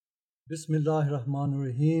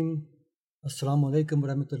Bismillahirrahmanirrahim. Assalamu alaikum wa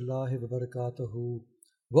rahmatullahi wa barakatuhu.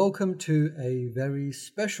 Welcome to a very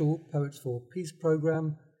special Poets for Peace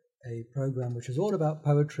program, a program which is all about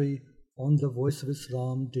poetry on the Voice of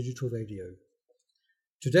Islam digital radio.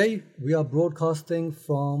 Today we are broadcasting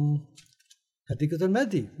from Hadiqat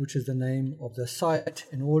al-Mahdi, which is the name of the site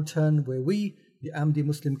in Old Turn where we, the Ahmadi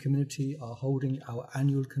Muslim community, are holding our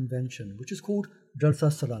annual convention, which is called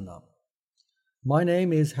Jalsa Salana. My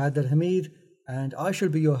name is Haider Hamid, and I shall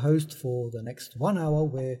be your host for the next 1 hour,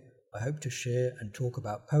 where I hope to share and talk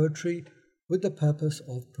about poetry with the purpose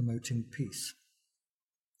of promoting peace.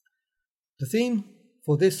 The theme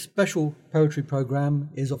for this special poetry program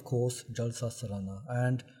is, of course, Jalsa Salana,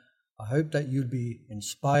 and I hope that you'll be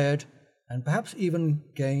inspired and perhaps even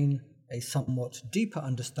gain a somewhat deeper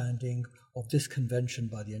understanding of this convention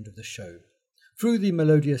by the end of the show, through the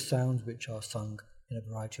melodious sounds which are sung in a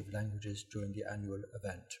variety of languages during the annual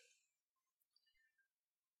event.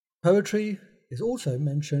 Poetry is also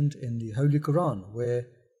mentioned in the Holy Quran, where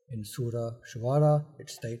in Surah Shuara it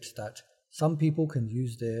states that some people can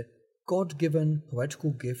use their God-given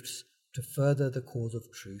poetical gifts to further the cause of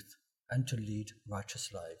truth and to lead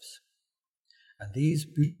righteous lives. And these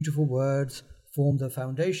beautiful words form the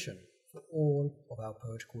foundation for all of our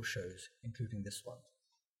poetical shows, including this one.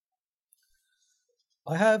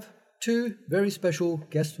 I have two very special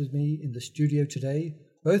guests with me in the studio today,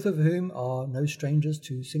 both of whom are no strangers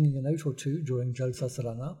to singing a note or two during Jalsa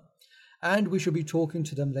Salana, and we shall be talking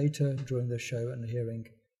to them later during the show and hearing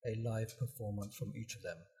a live performance from each of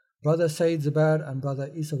them. Brother Said Zubair and Brother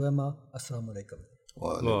Isa Wema, Assalamu alaikum.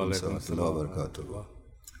 Wa alaikum assalam wa barakatuh.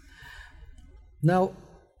 Now,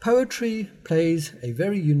 poetry plays a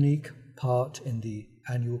very unique part in the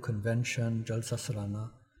annual convention, Jalsa Salana,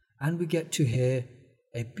 and we get to hear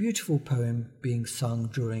a beautiful poem being sung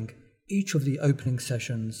during each of the opening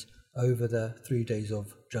sessions over the 3 days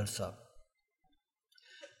of Jalsa.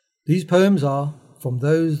 These poems are from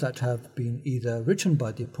those that have been either written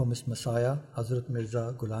by the promised Messiah, Hazrat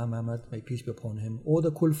Mirza Ghulam Ahmad, may peace be upon him, or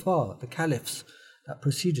the Khulfa, the caliphs that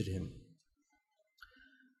preceded him.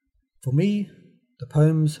 For me, the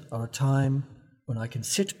poems are a time when I can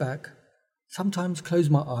sit back, sometimes close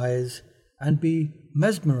my eyes, and be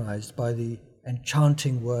mesmerized by the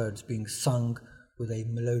enchanting words being sung with a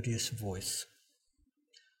melodious voice.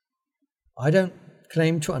 I don't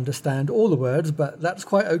claim to understand all the words, but that's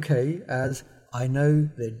quite okay, as I know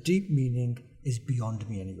their deep meaning is beyond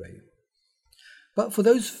me anyway. But for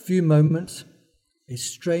those few moments, a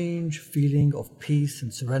strange feeling of peace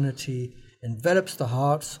and serenity envelops the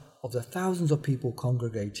hearts of the thousands of people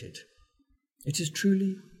congregated. It is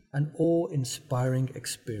truly an awe-inspiring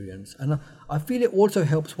experience, and I feel it also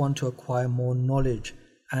helps one to acquire more knowledge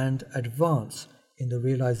and advance in the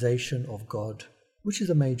realization of God, which is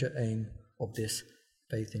a major aim of this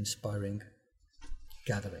faith-inspiring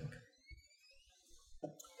gathering.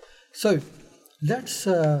 So let's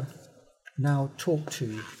now talk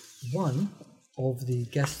to one of the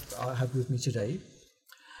guests I have with me today.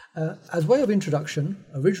 As way of introduction,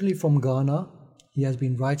 originally from Ghana, he has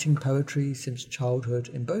been writing poetry since childhood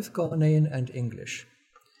in both Ghanaian and English.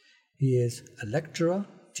 He is a lecturer,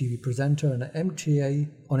 TV presenter and an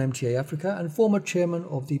MTA Africa, and former chairman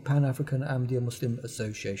of the Pan-African Ahmadiyya Muslim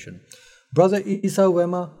Association. Brother Isa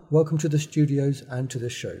Wema, welcome to the studios and to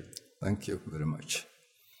this show. Thank you very much.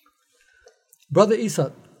 Brother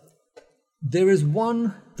Isa, there is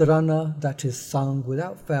one tarana that is sung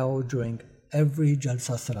without fail during every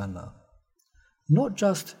Jalsa Salana, not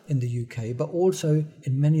just in the UK, but also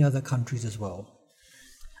in many other countries as well.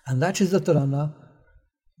 And that is the tarana,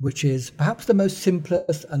 which is perhaps the most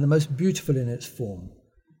simplest and the most beautiful in its form.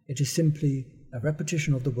 It is simply a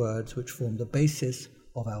repetition of the words which form the basis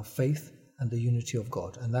of our faith and the unity of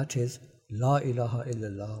God. And that is, La ilaha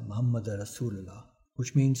illallah Muhammad Rasulullah,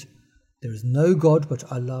 which means there is no God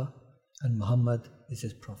but Allah, and Muhammad is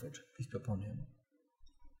his prophet, peace be upon him.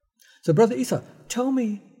 So Brother Isa, tell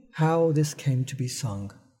me how this came to be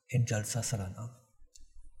sung in Jalsa Salana.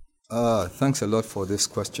 Thanks a lot for this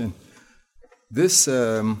question. This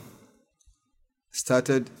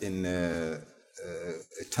started in a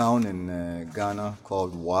town in Ghana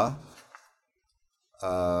called Wa,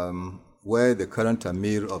 where the current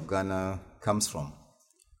Amir of Ghana comes from.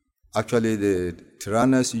 Actually, the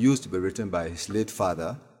taranas used to be written by his late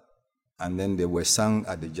father, and then they were sung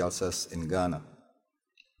at the Jalsas in Ghana.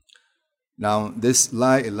 Now, this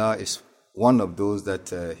La Ilaha is one of those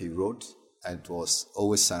that he wrote, and it was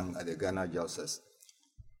always sung at the Ghana Jalsas.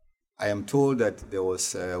 I am told that there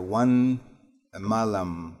was one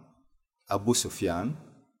Malam Abu Sufyan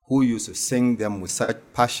who used to sing them with such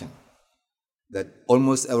passion that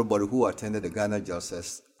almost everybody who attended the Ghana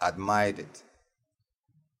Jalsas admired it.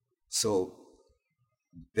 So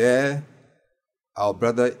there, our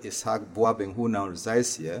brother Ishaq Boabeng, who now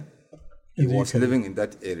resides here, he was living in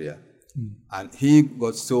that area. And he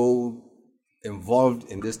got so involved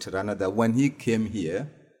in this Tirana that when he came here,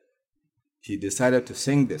 he decided to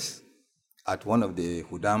sing this at one of the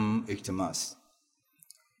Hudam Ijtimas.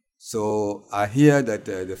 So I hear that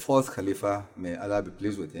the fourth Khalifa, may Allah be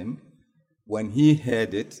pleased with him, when he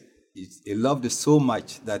heard it, he loved it so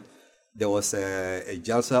much that there was a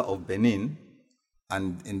Jalsa of Benin,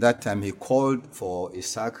 and in that time he called for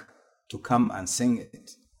Ishaq to come and sing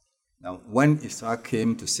it. Now, when Ishaq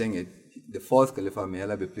came to sing it, the fourth Caliph, may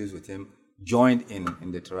Allah be pleased with him, joined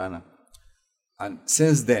in the Tirana. And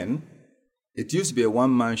since then, it used to be a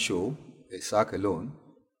one-man show, Ishaq alone,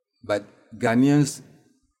 but Ghanaians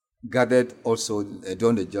gathered also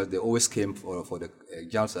during the Jalsa. They always came for the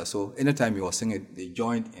Jalsa. So anytime he was singing, they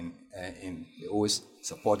joined in, they always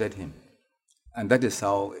supported him. And that is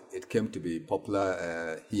how it came to be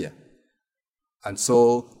popular here. And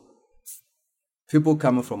so people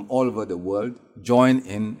coming from all over the world join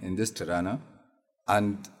in this Tirana,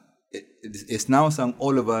 and it's now sung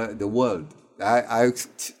all over the world. I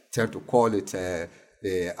tend to call it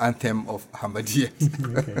the anthem of Ahmadiyya.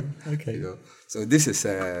 Okay. You know? So this is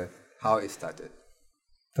how it started.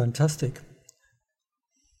 Fantastic.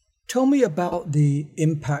 Tell me about the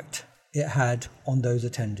impact it had on those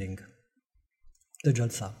attending the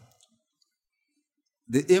Jalsa.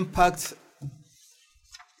 The impact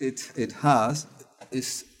it has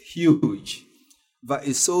is huge, but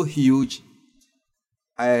it's so huge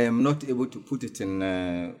I am not able to put it in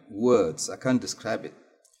words. I can't describe it.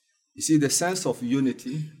 You see, the sense of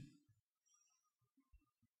unity,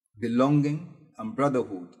 belonging, and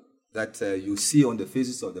brotherhood that you see on the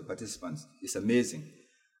faces of the participants is amazing.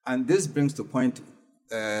 And this brings to point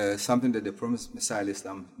something that the Prophet Messiah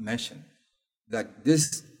Islam mentioned, that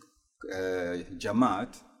this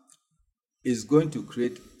Jamaat is going to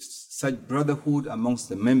create such brotherhood amongst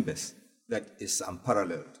the members that is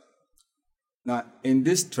unparalleled. Now, in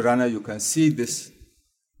this Tirana, you can see this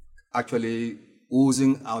actually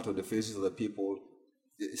oozing out of the faces of the people.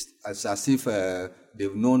 It's as if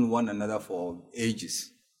they've known one another for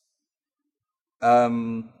ages.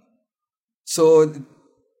 So,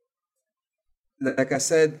 like I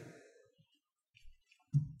said,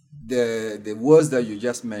 the words that you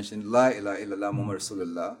just mentioned, La ilaha illallah Muhammad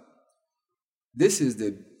Rasulullah, this is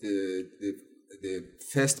the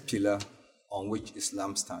first pillar on which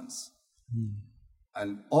Islam stands.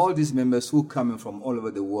 And all these members who come in from all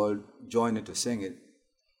over the world join in to sing it.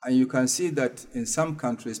 And you can see that in some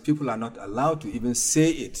countries, people are not allowed to even say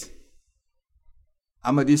it.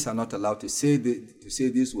 Ahmadis are not allowed to say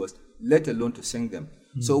these words, let alone to sing them.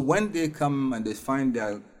 So when they come and they find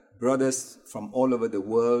their brothers from all over the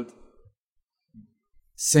world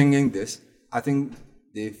singing this, I think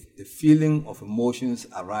the feeling of emotions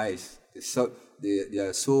arise. They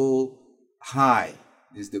are so high.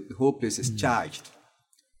 The whole place is charged.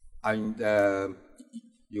 And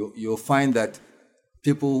you'll find that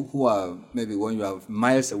people who are, maybe when you are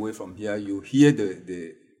miles away from here, you hear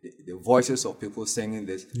the voices of people singing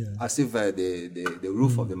this, as if the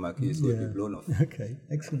roof of the marquee is going to be blown off. Okay,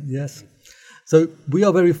 excellent, yes. So we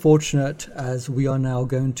are very fortunate, as we are now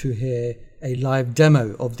going to hear a live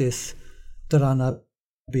demo of this Tirana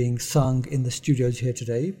being sung in the studios here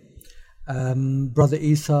today. Brother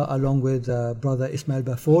Isa, along with Brother Ismail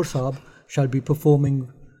Bafour Saab, shall be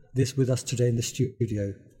performing this with us today in the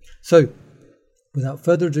studio. So, without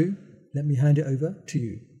further ado, let me hand it over to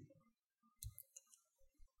you.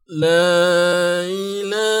 La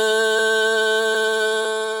ilaha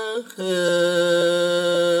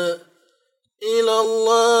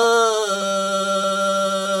illallah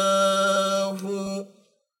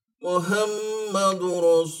Muhammadur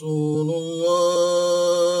Rasulullah.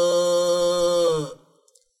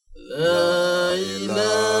 La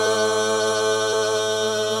ilaha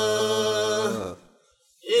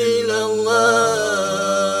illallah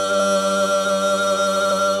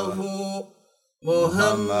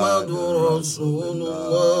Muhammadur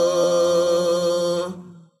Rasulullah.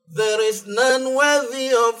 There is none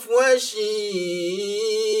worthy of worship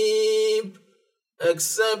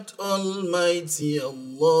except Almighty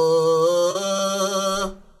Allah.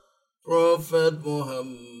 Prophet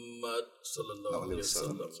Muhammad sallallahu alaihi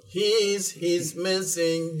wasallam, he is his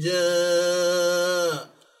messenger.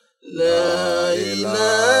 La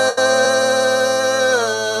ilaha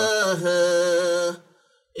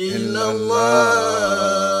illallah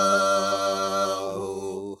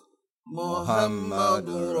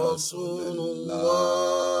Muhammadur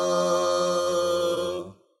Rasulullah.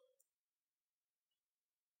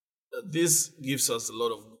 this gives us a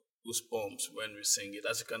lot of goosebumps when we sing it,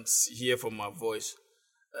 as you can hear from my voice,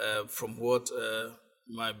 from what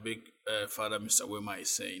my big father, Mr. Wema, is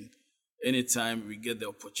saying. Anytime we get the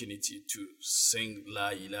opportunity to sing La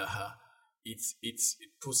Ilaha, it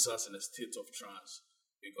puts us in a state of trance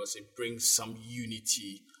because it brings some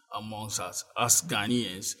unity amongst us. As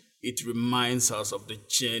Ghanaians, it reminds us of the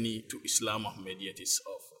journey to Islam Ahmadiyyat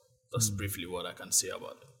itself. That's briefly what I can say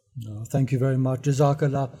about it. No, thank you very much.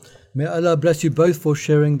 Jazakallah. May Allah bless you both for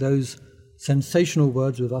sharing those sensational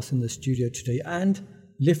words with us in the studio today and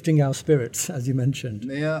lifting our spirits, as you mentioned.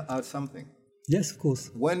 May I add something? Yes, of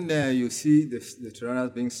course. When you see the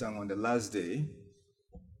Tiranas being sung on the last day,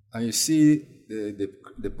 and you see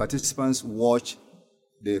the participants watch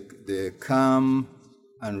the calm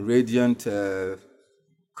and radiant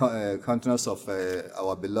countenance of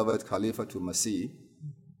our beloved Khalifa to Masih,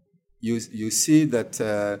 you see that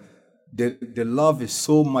the love is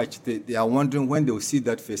so much, they are wondering when they will see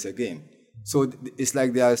that face again. So it's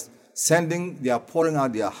like they are pouring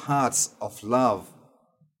out their hearts of love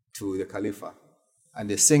to the Khalifa. And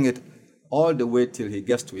they sing it all the way till he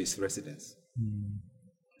gets to his residence.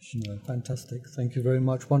 No, fantastic. Thank you very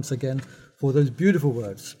much once again for those beautiful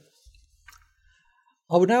words.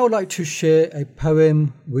 I would now like to share a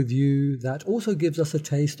poem with you that also gives us a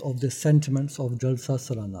taste of the sentiments of Jalsa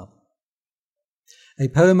Salana. A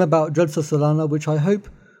poem about Jalsa Salana which I hope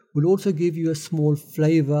will also give you a small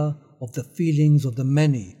flavour of the feelings of the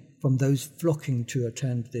many from those flocking to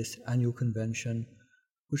attend this annual convention,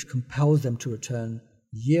 which compels them to return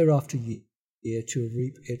year after year to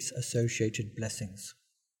reap its associated blessings.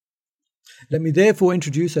 Let me therefore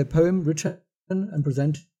introduce a poem written and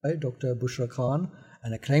presented by Dr. Bushra Khan,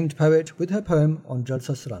 an acclaimed poet, with her poem on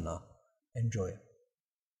Jalsa Salana. Enjoy.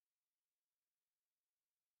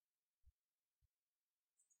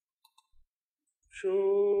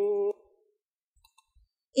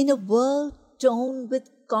 In a world torn with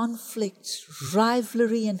conflicts,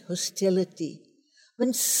 rivalry and hostility,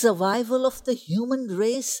 when survival of the human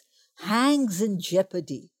race hangs in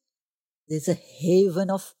jeopardy, there's a haven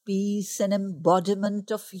of peace and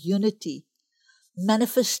embodiment of unity,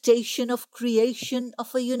 manifestation of creation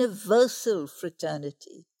of a universal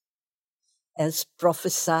fraternity. As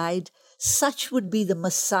prophesied, such would be the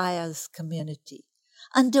Messiah's community.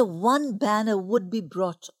 Under one banner would be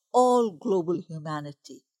brought all global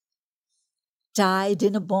humanity. Tied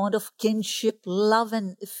in a bond of kinship, love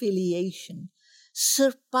and affiliation,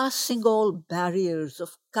 surpassing all barriers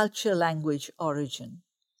of culture, language, origin.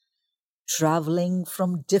 Traveling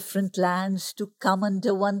from different lands to come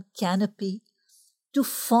under one canopy, to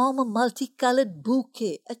form a multicolored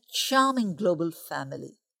bouquet, a charming global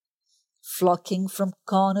family. Flocking from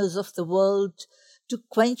corners of the world to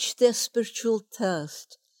quench their spiritual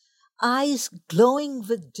thirst, eyes glowing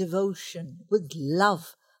with devotion, with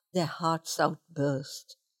love, their hearts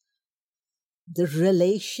outburst. The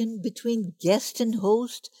relation between guest and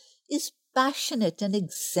host is passionate and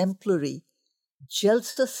exemplary.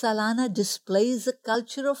 Jalsa Salana displays a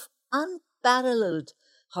culture of unparalleled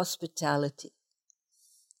hospitality.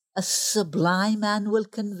 A sublime annual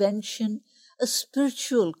convention, a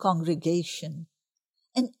spiritual congregation,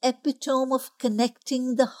 an epitome of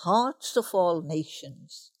connecting the hearts of all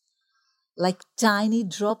nations. Like tiny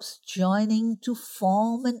drops joining to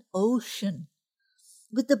form an ocean,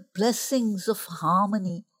 with the blessings of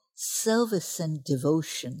harmony, service and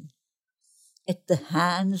devotion. At the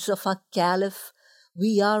hands of our Caliph,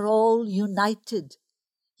 we are all united.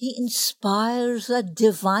 He inspires a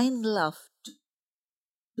divine love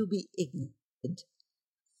to be ignited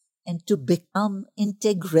and to become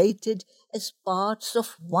integrated as parts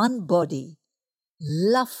of one body.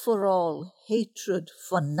 Love for all, hatred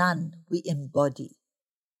for none we embody.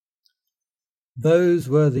 Those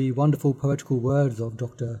were the wonderful poetical words of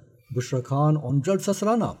Dr. Bushra Khan on Jalsa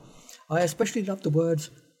Salana. I especially love the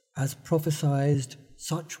words, as prophesied,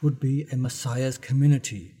 such would be a Messiah's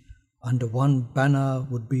community. Under one banner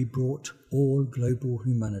would be brought all global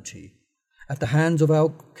humanity. At the hands of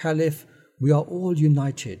our Caliph, we are all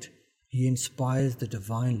united. He inspires the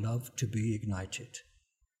divine love to be ignited.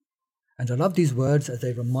 And I love these words as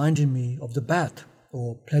they reminded me of the Bai'at,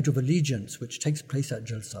 or Pledge of Allegiance, which takes place at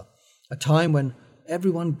Jalsa, a time when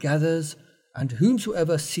everyone gathers and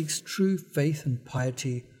whomsoever seeks true faith and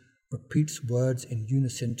piety repeats words in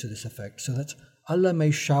unison to this effect, so that Allah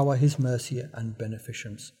may shower His mercy and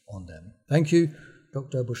beneficence on them. Thank you,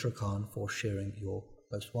 Dr. Bushra Khan, for sharing your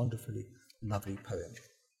most wonderfully lovely poem.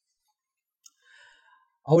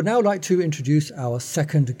 I would now like to introduce our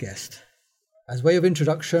second guest. As way of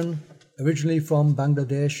introduction, originally from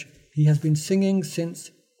Bangladesh, he has been singing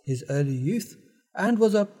since his early youth and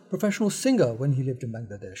was a professional singer when he lived in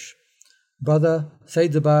Bangladesh. Brother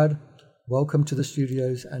Said Zabad, welcome to the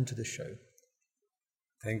studios and to the show.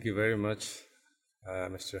 Thank you very much,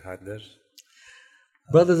 Mr. Haider.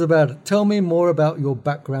 Brother Zabad, tell me more about your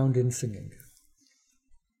background in singing.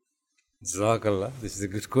 Jazakallah. This is a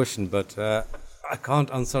good question, but I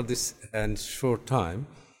can't answer this in short time.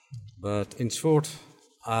 But in short,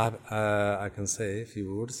 I can say a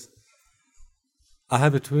few words. I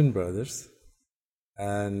have a twin brothers,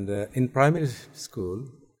 and in primary school,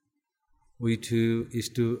 we too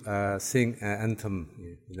used to sing anthem,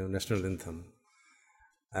 national anthem,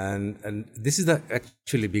 and this is the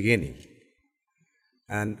actually beginning.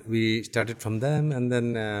 And we started from them, and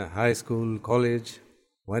then high school, college.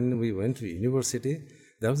 When we went to university,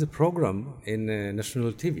 there was a program in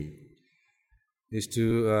national TV. Used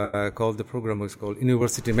to call the program was called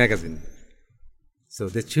University Magazine. So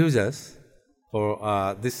they chose us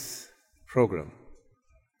for this program,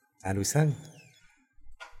 and we sang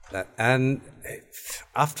that. And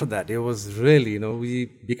after that, it was really,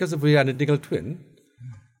 because we are identical twin,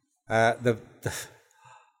 the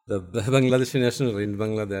Bangladeshi national in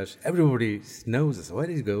Bangladesh, everybody knows us. Where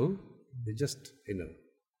did you go? They just,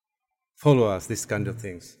 follow us, this kind of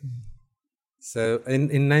things. So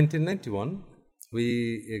in 1991,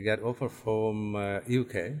 we got offer from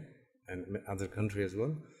UK and other country as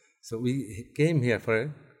well. So we came here for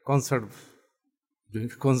a concert,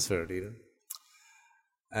 doing a concert,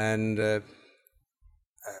 And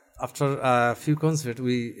after a few concerts,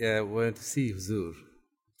 we went to see Huzur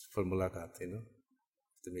for Mulaqat,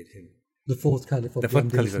 to meet him. The fourth caliph of the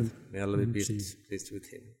fourth caliph. May Allah be pleased with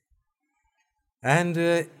him. And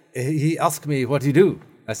he asked me, what do you do?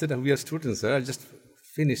 I said, we are students, sir. I just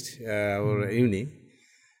finished our uni.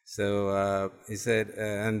 So he said,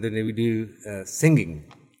 and then we do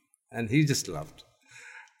singing. And he just laughed.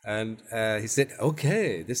 And he said,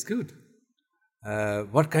 okay, that's good.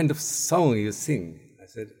 What kind of song you sing? I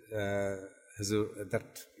said,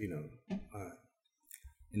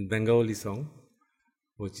 in Bengali song,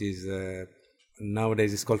 which is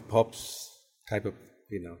nowadays it's called pops type of,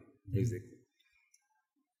 music.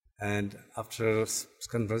 And after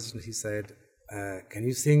conversation, he said, can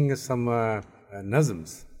you sing some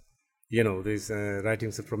nazms? These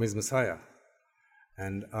writings from his Messiah.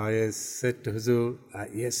 And I said to Huzur,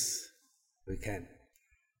 yes, we can.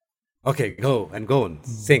 Okay, go on,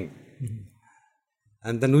 sing.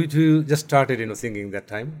 And then we two just started, singing that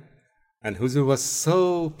time. And Huzur was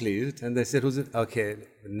so pleased. And they said, Huzur, okay,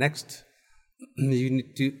 next, you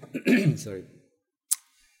need to, sorry,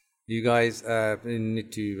 you guys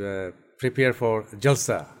need to prepare for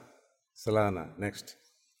Jalsa Salana next.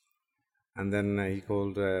 And then he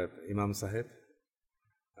called Imam Sahib.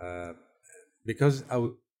 Because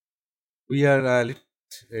we are,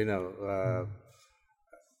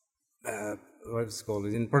 what's called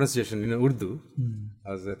in pronunciation in Urdu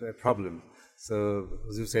as a problem. So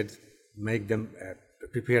Huzur said, make them,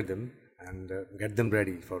 prepare them and get them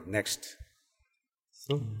ready for next.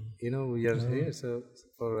 So, we are here so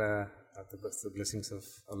for the blessings of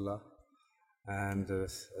Allah and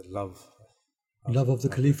love of the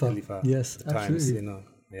Khalifa. Yes, the absolutely. Times,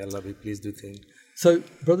 may Allah be pleased with him. So,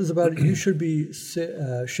 Brother Zabad, you should be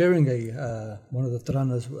sharing one of the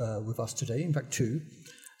taranas with us today, in fact two.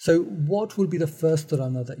 So what will be the first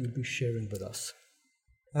tarana that you'll be sharing with us?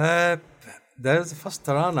 There's the first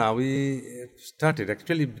tarana we started.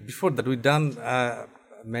 Actually, before that we've done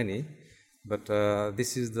many, but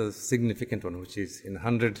this is the significant one, which is in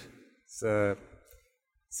 100th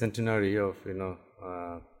centenary of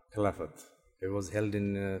Caliphate. It was held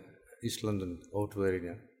in East London, O2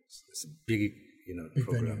 area. It's a big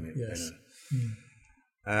program. Venue, yes.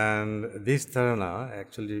 And this tarana,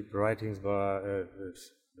 actually, writings by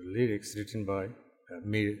lyrics written by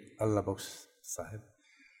Mir Allah Bakhsh Sahib.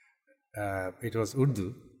 It was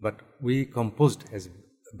Urdu, but we composed as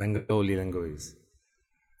Bengali language.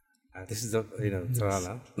 This is the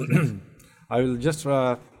tarana. I will just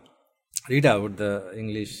read out the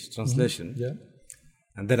English translation. Yeah.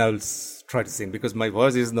 And then I will try to sing because my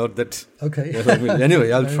voice is not that. Okay.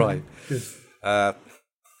 Anyway, I'll try. Good.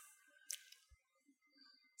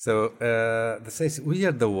 So this says, we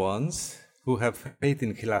are the ones who have faith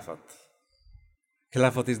in Khilafat.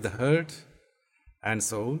 Khilafat is the heart and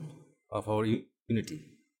soul of our unity.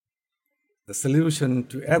 The solution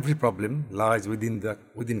to every problem lies within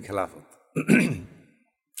Khilafat.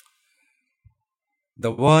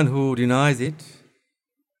 The one who denies it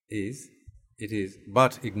is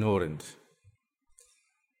but ignorant.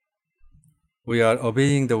 We are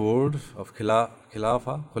obeying the word of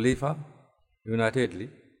Khalifa, unitedly.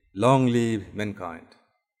 Long live mankind.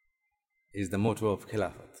 is the motto of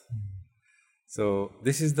Khilafat. So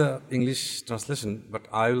this is the English translation, but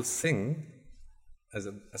I will sing as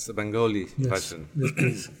a Bengali version. Yes,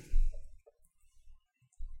 please.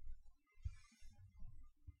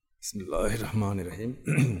 Bismillahirrahmanirrahim.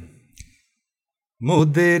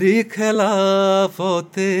 মোদেরই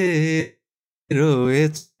খেলাফতে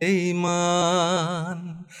রয়েছে ঈমান,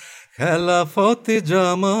 খেলাফতে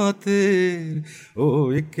জামাতের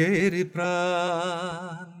ঐক্যের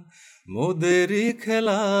প্রাণ। মোদেরই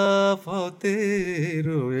খেলাফতে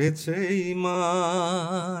রয়েছে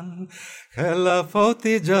ঈমান,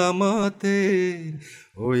 খেলাফতে জামাতের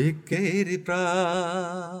ঐক্যের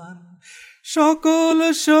প্রাণ। সকল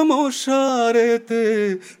সমস্যার এতে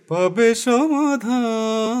পাবে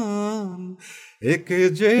সমাধান, একে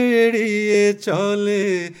যে এড়িয়ে চলে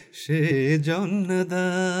সে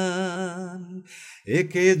জন্নদান,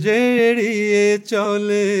 একে যে এড়িয়ে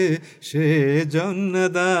চলে সে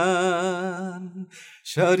জন্নদান।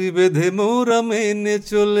 সারি বেঁধে মোরা মেনে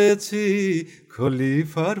চলেছি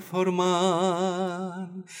খলিফার ফরমান।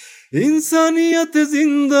 ইনসানিয়ত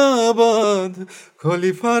জিন্দাবাদ,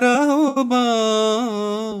 খলিফার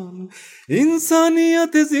আহ্বান।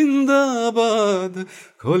 ইনসানিয়ত জিন্দাবাদ,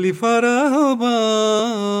 খলিফার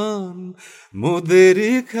আহ্বান।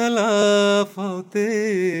 মোদেরই খেলাফতে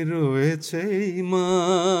রয়েছে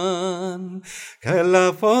ঈমান,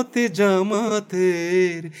 খেলাফতে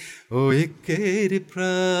জামাতের ঐক্যের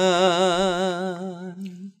প্রাণ।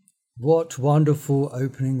 What wonderful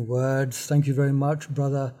opening words. Thank you very much,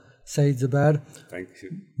 Brother Said Zubair. Thank you.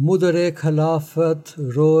 Mudare Khalafat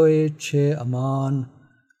Roy Che Aman,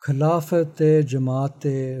 Khalafate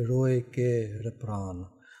Jamaate Roy Ke Rapran.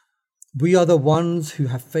 We are the ones who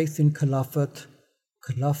have faith in Khalafat.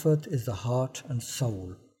 Khalafat is the heart and soul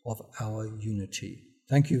of our unity.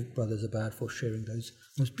 Thank you, Brother Zubair, for sharing those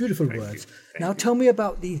most beautiful words. Now tell me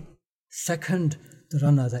about the second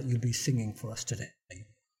Tarana that you'll be singing for us today.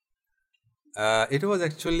 It was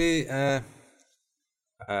actually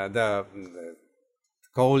the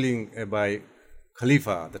calling by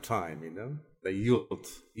Khalifa at the time, the youth,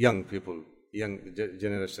 young people, young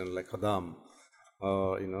generation like Khaddam,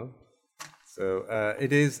 So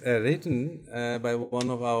it is written by one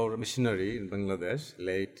of our missionary in Bangladesh,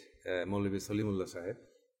 late Maulvi Salimullah Sahib.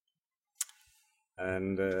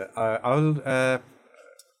 And I'll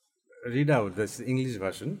read out this English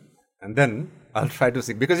version, and then I'll try to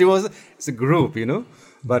sing, because it's a group,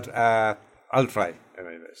 but I'll try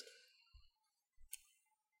my best.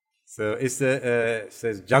 So it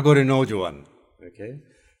says, Jagore Nojuan, okay?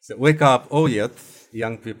 So wake up, O youth,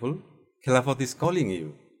 young people, Khilafat is calling you.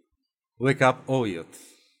 Wake up, O youth.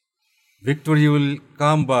 Victory will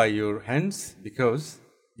come by your hands because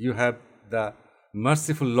you have the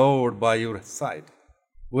merciful Lord by your side.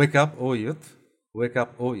 Wake up, O youth. Wake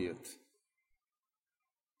up, O youth.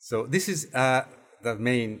 So this is the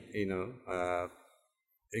main,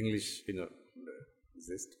 English,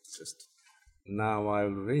 just. Now I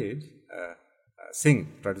will read,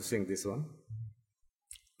 try to sing this one.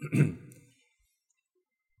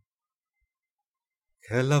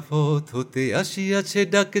 খেলাফত হতে আসিয়াছে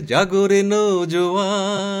ডাক, জাগরে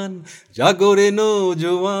নওজোয়ান, জাগরে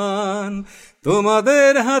নওজোয়ান।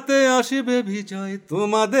 তোমাদের হাতে আসিবে বিজয়,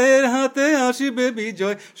 তোমাদের হাতে আসিবে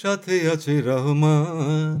বিজয়, সাথে আছে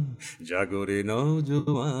রহমান। জাগরে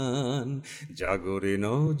নওজোয়ান, জাগরে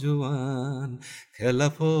নওজোয়ান।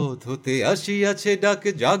 খেলাফত হতে আসিয়াছে ডাক,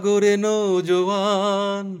 জাগরে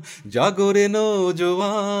নওজোয়ান, জাগরে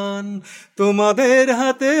নওজোয়ান। তোমাদের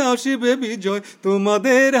হাতে আসিবে বিজয়,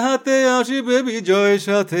 তোমাদের হাতে আসিবে বিজয়,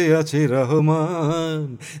 সাথে আছে রহমান।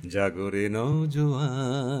 জাগরে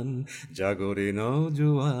নওজোয়ান, জাগরে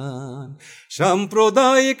নওজোয়ান।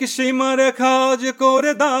 সাম্প্রদায়িক সীমারেখা আজ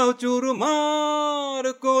করে দাও চুরমার,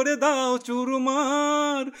 করে দাও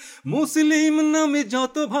চুরমার। মুসলিম নামে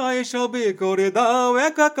যত ভাই সবে করে দাও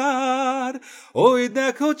একাকার। ওই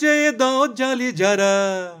দেখো চেয়ে দজ্জালি যারা,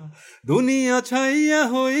 দুনিয়া ছাইয়া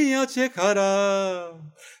হইয়াছে খারাপ।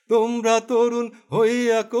 তোমরা তরুণ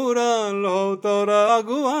হইয়া কোরআন লও তোরা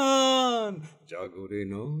আগুয়ান। জাগরে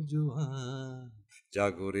নওজোয়ান,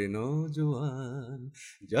 জাগরে নওজোয়ান,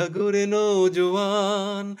 জাগরে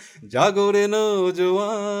নওজোয়ান, জাগরে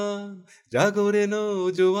নওজোয়ান, জাগরে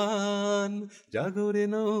নওজোয়ান, জাগরে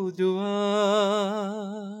নওজোয়ান।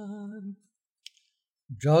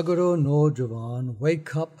 Jagaro Nojawan,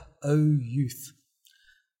 wake up, O youth.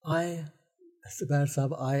 Zubair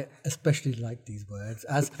Sahib, I especially like these words,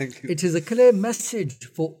 as it is a clear message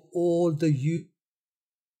for all the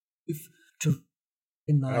youth to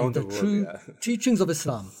recognize the true teachings of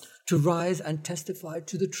Islam, to rise and testify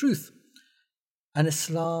to the truth. an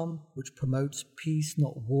Islam which promotes peace,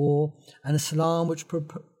 not war, an Islam which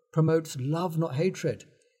promotes love, not hatred,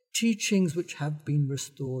 teachings which have been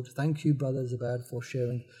restored. Thank you, Brother Zubair, for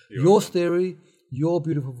sharing your theory, your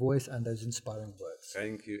beautiful voice, and those inspiring words.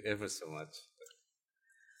 Thank you ever so much.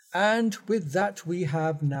 And with that, we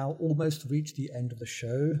have now almost reached the end of the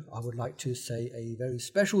show. I would like to say a very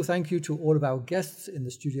special thank you to all of our guests in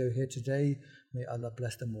the studio here today. May Allah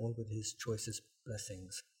bless them all with His choicest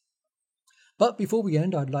blessings. But before we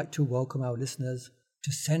end, I'd like to welcome our listeners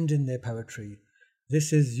to send in their poetry.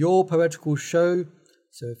 This is your poetical show,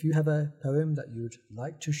 so if you have a poem that you'd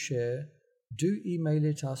like to share, do email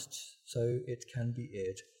it us so it can be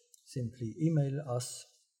aired. Simply email us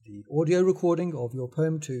the audio recording of your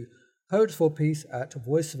poem to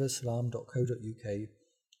poetsforpeace@voiceofislam.co.uk,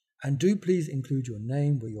 and do please include your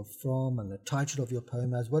name, where you're from, and the title of your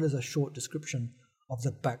poem, as well as a short description of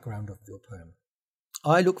the background of your poem.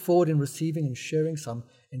 I look forward in receiving and sharing some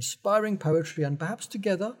inspiring poetry, and perhaps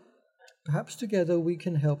together we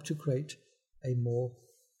can help to create a more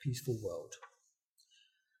peaceful world.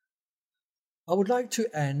 I would like to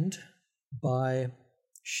end by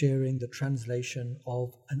sharing the translation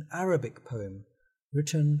of an Arabic poem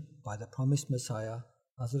written by the promised Messiah,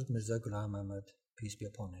 Hazrat Mirza Ghulam Ahmad, peace be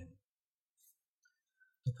upon him.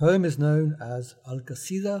 The poem is known as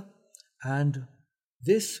Al-Qasida, and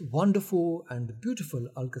this wonderful and beautiful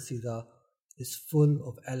Al-Qasida is full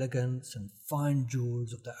of elegance and fine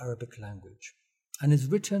jewels of the Arabic language, and is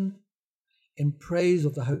written in praise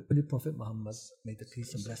of the Holy Prophet Muhammad, may the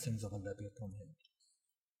peace and blessings of Allah be upon him.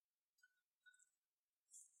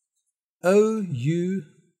 O you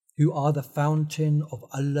who are the fountain of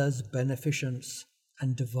Allah's beneficence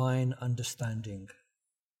and divine understanding,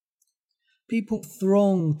 people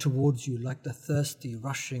throng towards you like the thirsty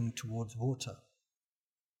rushing towards water.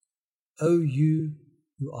 O you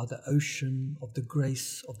who are the ocean of the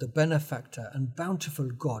grace of the benefactor and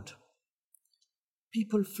bountiful God,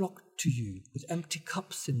 people flock to you with empty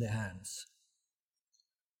cups in their hands.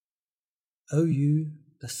 O you,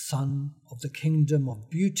 the sun of the kingdom of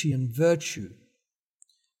beauty and virtue,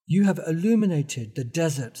 you have illuminated the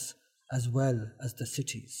deserts as well as the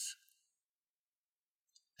cities.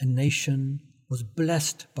 A nation was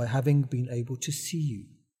blessed by having been able to see you,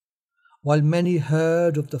 while many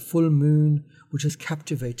heard of the full moon which has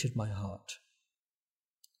captivated my heart.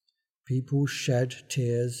 People shed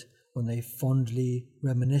tears when they fondly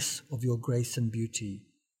reminisce of your grace and beauty.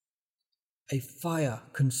 A fire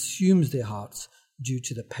consumes their hearts due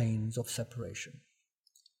to the pains of separation.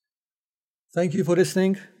 Thank you for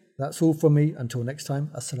listening. That's all from me. Until next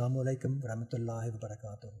time, Assalamu alaikum wa rahmatullahi wa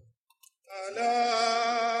barakatuh.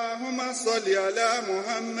 Allahumma salli ala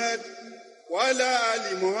Muhammad wa ala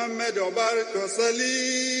ali Muhammad wa barik wa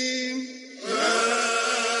sallim.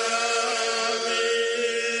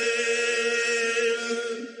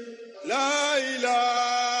 La ilaha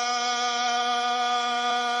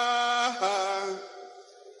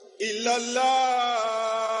illallah.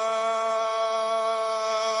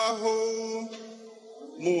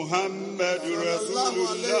 Muhammad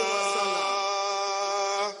Rasulullah.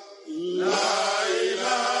 La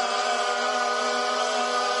ilaha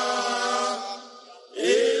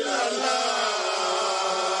illallah.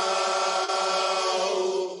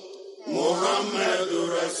 Muhammad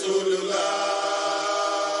Rasulullah.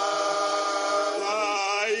 La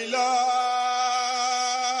ilaha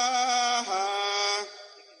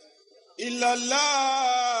illallah.